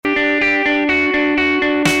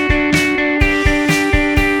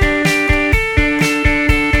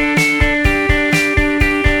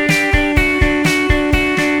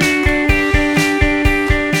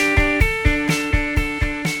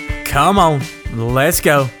Come on, let's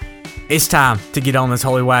go. It's time to get on this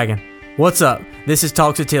holy wagon. What's up? This is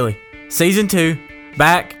Talks with Tilly. Season 2,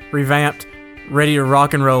 back, revamped, ready to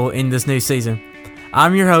rock and roll in this new season.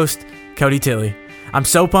 I'm your host, Cody Tilly. I'm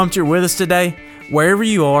so pumped you're with us today. Wherever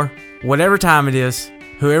you are, whatever time it is,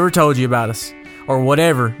 whoever told you about us, or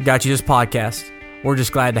whatever got you this podcast, we're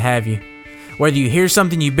just glad to have you. Whether you hear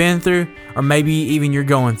something you've been through, or maybe even you're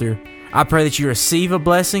going through, I pray that you receive a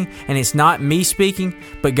blessing, and it's not me speaking,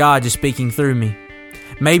 but God just speaking through me.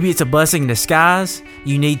 Maybe it's a blessing in disguise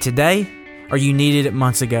you need today, or you needed it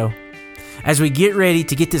months ago. As we get ready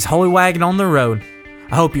to get this holy wagon on the road,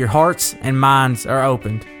 I hope your hearts and minds are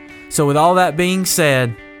opened. So with all that being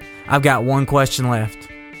said, I've got one question left.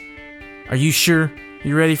 Are you sure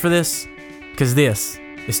you're ready for this? Because this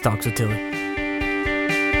is Talks with Tilly.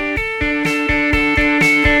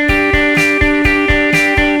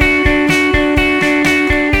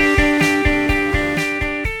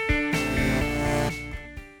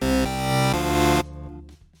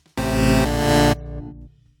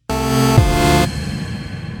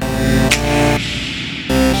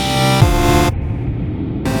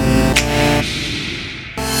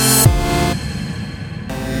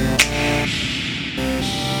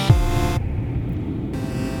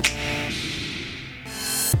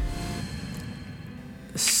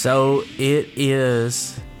 So it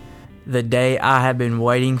is the day I have been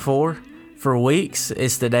waiting for weeks.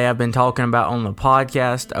 It's the day I've been talking about on the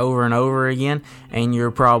podcast over and over again, and you're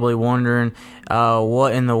probably wondering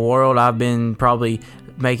what in the world I've been probably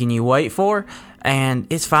making you wait for, and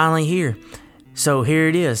it's finally here. So here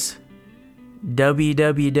it is,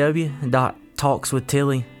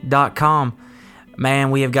 www.talkswithtilly.com. Man,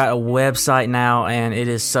 we have got a website now, and it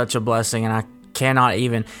is such a blessing, and I cannot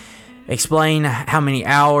even explain how many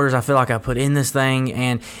hours I feel like I put in this thing.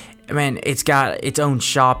 And man, it's got its own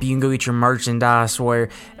shop. You can go get your merchandise where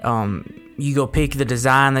you go pick the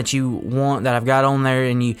design that you want that I've got on there,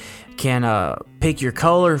 and you can pick your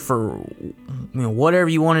color for whatever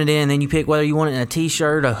you want it in. And then you pick whether you want it in a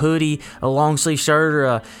t-shirt, a hoodie, a long sleeve shirt, or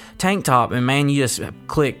a tank top. And man, you just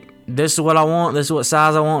click, this is what I want, this is what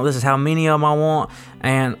size I want, this is how many of them I want,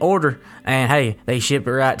 and order. And hey, they ship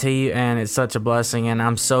it right to you, and it's such a blessing. And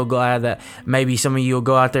I'm so glad that maybe some of you will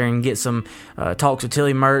go out there and get some Talks with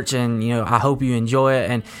Tilly merch, and I hope you enjoy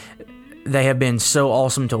it. And they have been so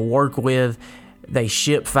awesome to work with. They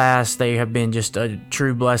ship fast. They have been just a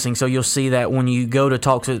true blessing. So you'll see that when you go to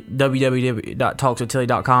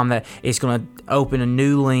www.talkswithtilly.com, that it's going to open a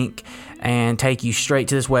new link and take you straight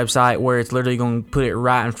to this website where it's literally going to put it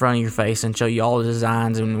right in front of your face and show you all the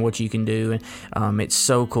designs and what you can do. And it's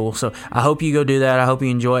so cool. So I hope you go do that. I hope you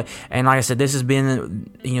enjoy it. And like I said, this has been,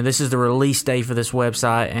 this is the release day for this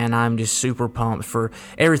website, and I'm just super pumped for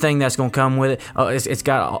everything that's going to come with it. It's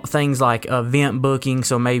got things like event booking.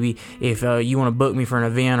 So maybe if you want to book me for an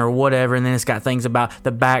event or whatever, and then it's got things about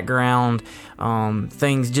the background,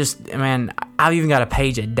 things. Just, man, I've even got a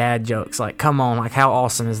page of dad jokes. Like, come on, like, how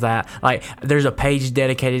awesome is that? Like, there's a page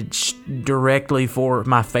dedicated directly for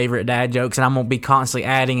my favorite dad jokes, and I'm going to be constantly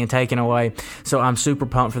adding and taking away. So I'm super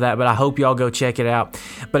pumped for that, but I hope y'all go check it out.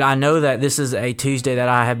 But I know that this is a Tuesday that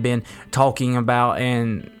I have been talking about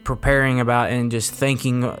and preparing about and just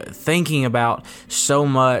thinking about so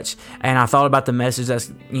much. And I thought about the message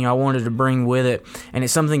that's, I wanted to bring with it. And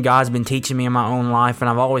it's something God's been teaching me in my own life. And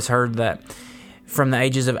I've always heard that from the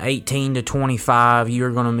ages of 18 to 25,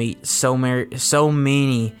 you're going to meet so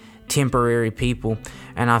many temporary people.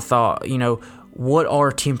 And I thought, what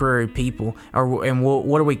are temporary people, and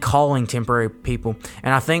what are we calling temporary people?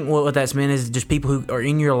 And I think what that's meant is just people who are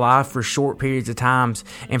in your life for short periods of times.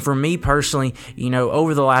 And for me personally,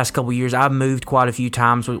 over the last couple of years, I've moved quite a few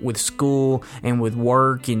times with school and with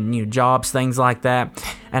work and jobs, things like that.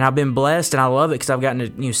 And I've been blessed, and I love it because I've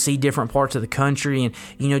gotten to see different parts of the country and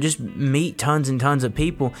just meet tons and tons of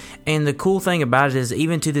people. And the cool thing about it is,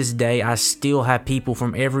 even to this day, I still have people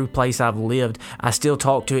from every place I've lived. I still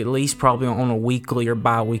talk to at least probably on a weekly or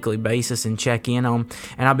bi-weekly basis and check in on.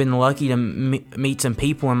 And I've been lucky to meet some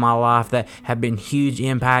people in my life that have been huge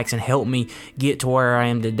impacts and helped me get to where I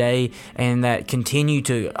am today, and that continue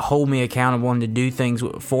to hold me accountable and to do things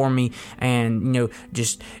for me, and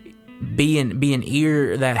just be an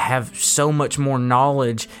ear that have so much more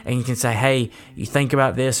knowledge, and you can say, hey, you think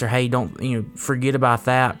about this, or hey, don't forget about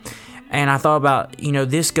that. And I thought about,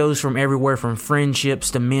 this goes from everywhere from friendships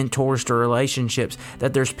to mentors to relationships,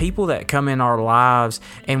 that there's people that come in our lives,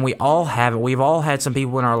 and we all have it. We've all had some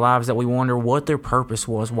people in our lives that we wonder what their purpose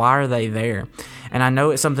was. Why are they there? And I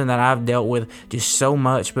know it's something that I've dealt with just so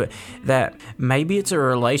much, but that maybe it's a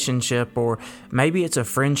relationship or maybe it's a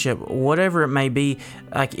friendship, whatever it may be.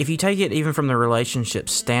 Like if you take it even from the relationship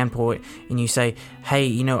standpoint and you say,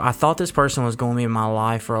 hey, I thought this person was going to be in my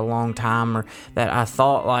life for a long time, or that I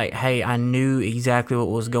thought like, hey, I knew exactly what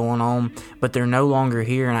was going on, but they're no longer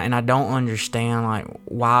here, and I don't understand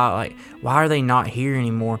why are they not here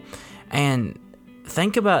anymore? And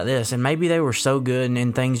think about this, and maybe they were so good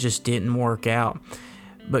and things just didn't work out.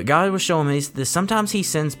 But God was showing me this. Sometimes He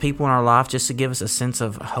sends people in our life just to give us a sense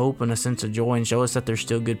of hope and a sense of joy and show us that there's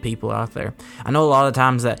still good people out there. I know a lot of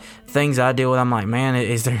times that things I deal with, I'm like, man,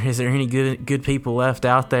 is there any good people left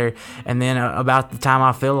out there? And then about the time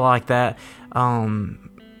I feel like that,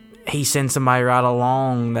 He sends somebody right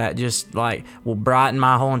along that just will brighten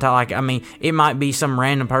my whole entire, it might be some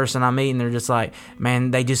random person I meet and they're just like,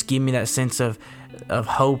 man, they just give me that sense of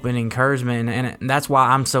hope and encouragement, and that's why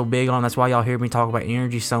I'm so big on. That's why y'all hear me talk about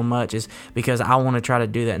energy so much, is because I want to try to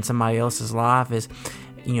do that in somebody else's life. Is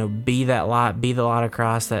be that light, be the light of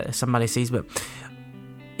Christ that somebody sees. But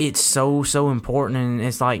it's so important, and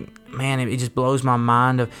it's man, it just blows my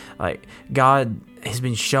mind of God has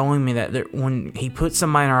been showing me that when He puts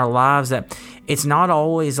somebody in our lives, that it's not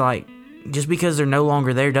always just because they're no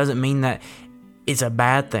longer there doesn't mean that it's a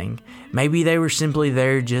bad thing. Maybe they were simply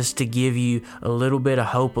there just to give you a little bit of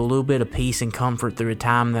hope, a little bit of peace and comfort through a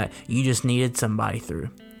time that you just needed somebody through.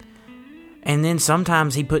 And then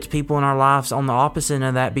sometimes He puts people in our lives on the opposite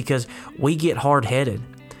of that because we get hard-headed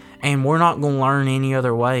and we're not going to learn any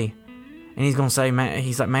other way. And He's going to say, man,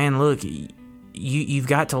 He's like, man, look, you've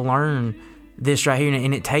got to learn this right here.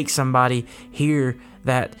 And it takes somebody here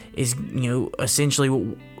that is,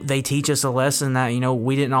 essentially they teach us a lesson that,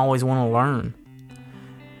 we didn't always want to learn.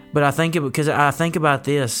 But I think about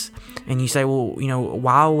this, and you say, well,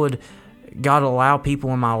 why would God allow people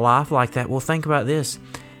in my life like that? Well, think about this.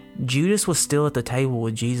 Judas was still at the table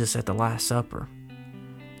with Jesus at the Last Supper.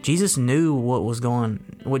 Jesus knew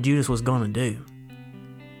what Judas was going to do.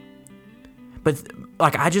 But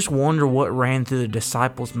I just wonder what ran through the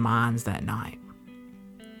disciples' minds that night.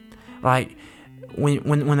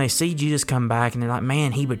 When they see Jesus come back and they're like,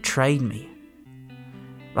 man, He betrayed me.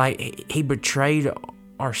 He betrayed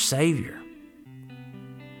our Savior.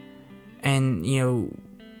 And, you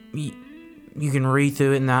can read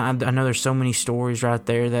through it, and I know there's so many stories right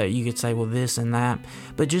there that you could say, well, this and that.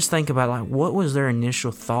 But just think about, what was their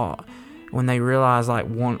initial thought when they realized,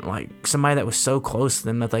 somebody that was so close to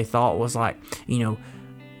them that they thought was,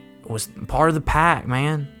 was part of the pack,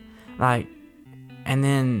 man. And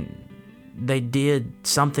then they did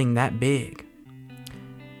something that big.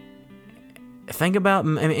 Think about,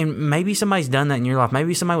 and maybe somebody's done that in your life.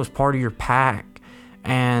 Maybe somebody was part of your pack,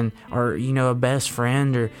 or a best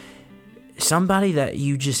friend, or somebody that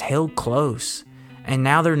you just held close, and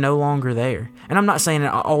now they're no longer there. And I'm not saying it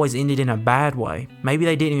always ended in a bad way. Maybe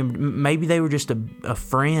they didn't even, maybe they were just a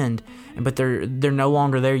friend, but they're no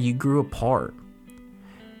longer there. You grew apart.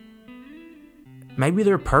 Maybe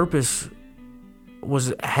their purpose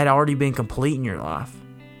had already been complete in your life.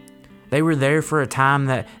 They were there for a time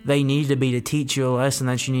that they needed to be to teach you a lesson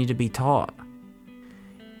that you need to be taught.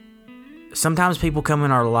 Sometimes people come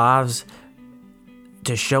in our lives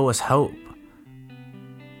to show us hope.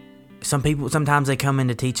 Sometimes they come in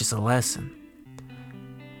to teach us a lesson.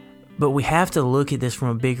 But we have to look at this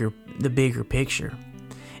from the bigger picture.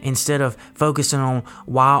 Instead of focusing on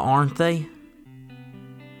why aren't they,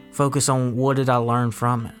 focus on what did I learn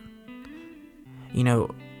from it.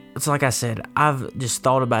 It's like I said, I've just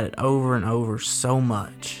thought about it over and over so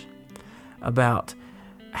much about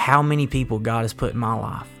how many people God has put in my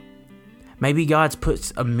life. Maybe God's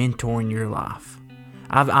put a mentor in your life.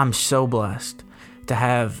 I'm so blessed to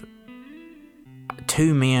have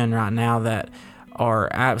two men right now that are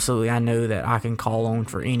absolutely, I know that I can call on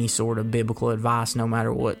for any sort of biblical advice, no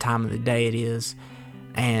matter what time of the day it is,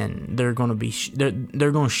 and they're going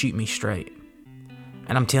to shoot me straight.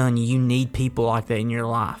 And I'm telling you, you need people like that in your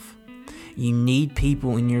life. You need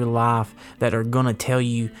people in your life that are going to tell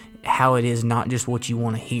you how it is, not just what you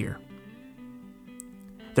want to hear.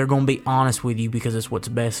 They're going to be honest with you because it's what's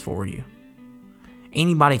best for you.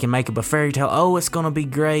 Anybody can make up a fairy tale. Oh, it's going to be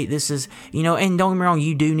great. This is, and don't get me wrong,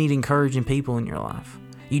 you do need encouraging people in your life.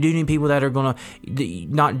 You do need people that are going to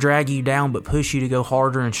not drag you down, but push you to go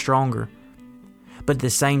harder and stronger. But at the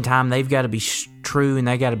same time, they've got to be true and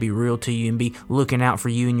they got to be real to you and be looking out for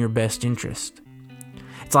you in your best interest.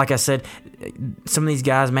 It's like I said, some of these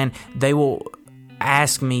guys, man, they will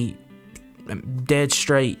ask me dead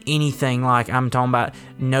straight anything, like I'm talking about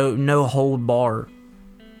no hold bar,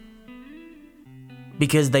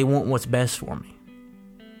 because they want what's best for me.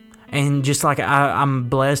 And just like I'm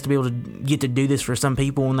blessed to be able to get to do this for some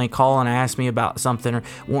people when they call and ask me about something or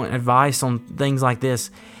want advice on things like this.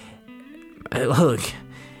 Look,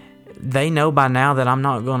 they know by now that I'm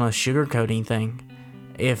not going to sugarcoat anything.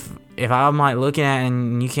 If I'm like looking at it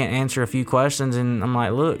and you can't answer a few questions, and I'm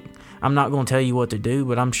like, look, I'm not going to tell you what to do,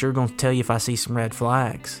 but I'm sure going to tell you if I see some red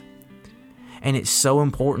flags. And it's so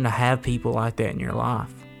important to have people like that in your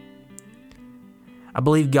life. I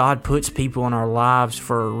believe God puts people in our lives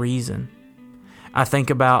for a reason. I think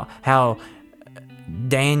about how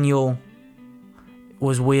Daniel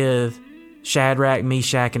was with Shadrach,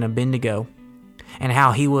 Meshach, and Abednego, and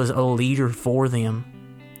how he was a leader for them.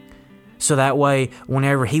 So that way,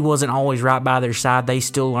 whenever he wasn't always right by their side, they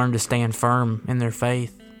still learned to stand firm in their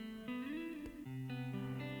faith.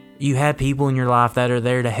 You have people in your life that are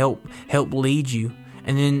there to help lead you,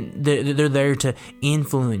 and then they're there to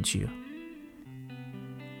influence you.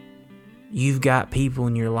 You've got people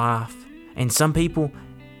in your life, and some people,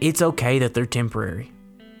 it's okay that they're temporary.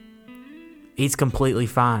 It's completely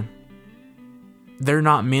fine. They're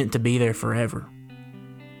not meant to be there forever.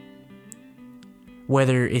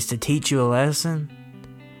 Whether it's to teach you a lesson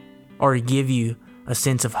or to give you a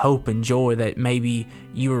sense of hope and joy that maybe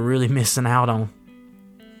you were really missing out on.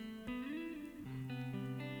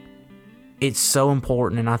 It's so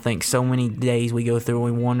important, and I think so many days we go through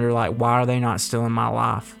and we wonder, like, why are they not still in my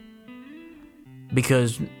life?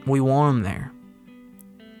 Because we want them there.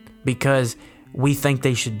 Because we think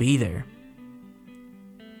they should be there.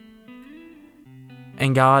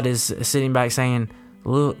 And God is sitting back saying,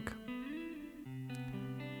 look,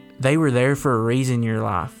 they were there for a reason in your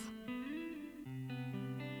life.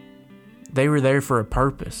 They were there for a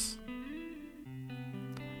purpose.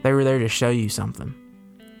 They were there to show you something.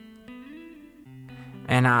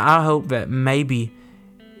 And I hope that maybe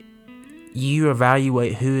you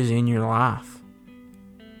evaluate who is in your life.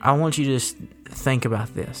 I want you to just think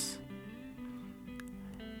about this.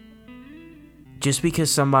 Just because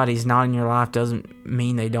somebody's not in your life doesn't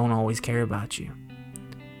mean they don't always care about you.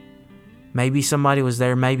 Maybe somebody was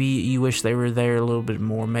there. Maybe you wish they were there a little bit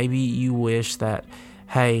more. Maybe you wish that,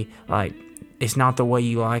 hey, like, it's not the way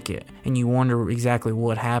you like it. And you wonder exactly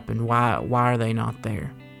what happened. Why are they not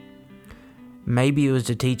there? Maybe it was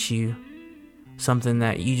to teach you something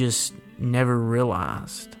that you just never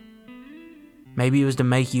realized. Maybe it was to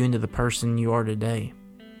make you into the person you are today.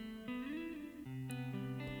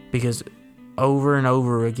 Because over and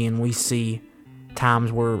over again, we see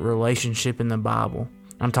times where relationship in the Bible,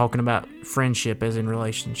 I'm talking about friendship as in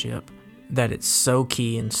relationship, that it's so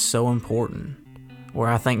key and so important. Where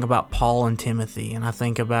I think about Paul and Timothy, and I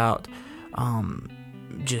think about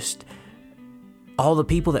just all the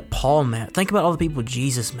people that Paul met. Think about all the people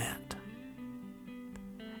Jesus met.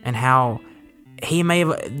 And how they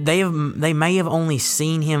may have only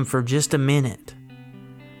seen him for just a minute,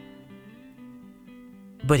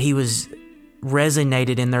 but he was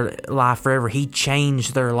resonated in their life forever. He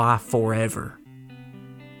changed their life forever.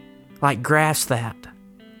 Like, grasp that.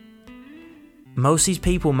 Most of these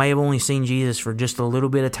people may have only seen Jesus for just a little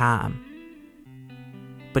bit of time,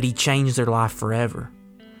 but he changed their life forever.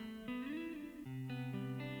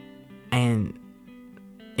 And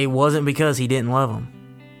it wasn't because he didn't love them.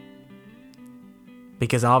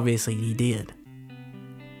 Because obviously he did.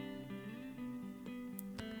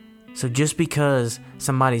 So just because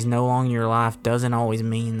somebody's no longer in your life doesn't always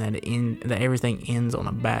mean that everything ends on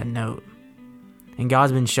a bad note. And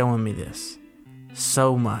God's been showing me this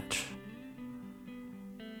so much.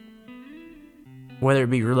 Whether it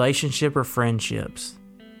be relationship or friendships.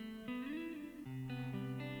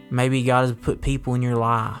 Maybe God has put people in your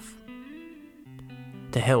life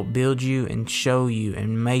to help build you and show you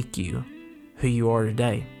and make you who you are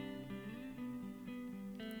today.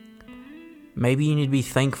 Maybe you need to be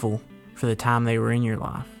thankful for the time they were in your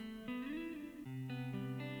life.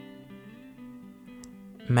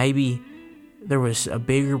 Maybe there was a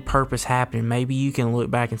bigger purpose happening. Maybe you can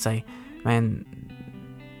look back and say, man,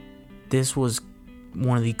 this was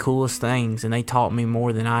one of the coolest things, and they taught me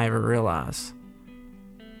more than I ever realized.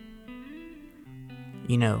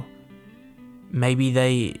 You know, maybe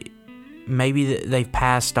they've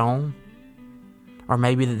passed on, or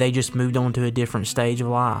maybe that they just moved on to a different stage of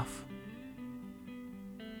life.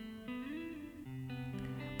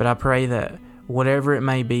 But I pray that whatever it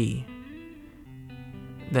may be,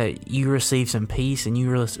 that you receive some peace and you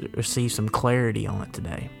receive some clarity on it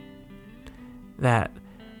today. That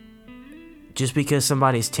just because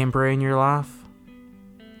somebody's temporary in your life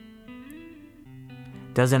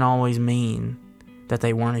doesn't always mean that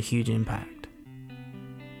they weren't a huge impact.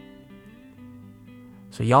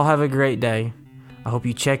 So y'all have a great day. I hope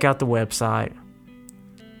you check out the website.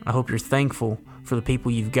 I hope you're thankful for the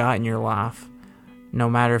people you've got in your life, no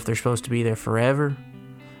matter if they're supposed to be there forever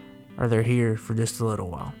or they're here for just a little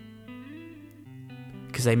while.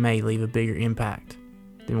 Because they may leave a bigger impact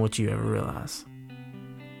than what you ever realize.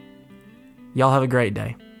 Y'all have a great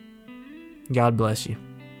day. God bless you.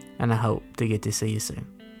 And I hope to get to see you soon.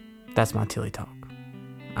 That's my Tilly Talk.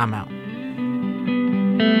 I'm out.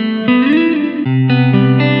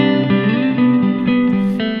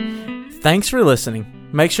 Thanks for listening.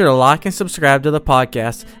 Make sure to like and subscribe to the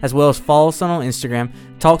podcast, as well as follow us on Instagram,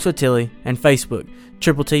 Talks with Tilly, and Facebook,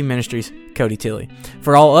 Triple T Ministries, Cody Tilly,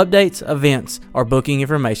 for all updates, events, or booking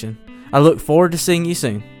information. I look forward to seeing you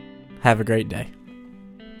soon. Have a great day.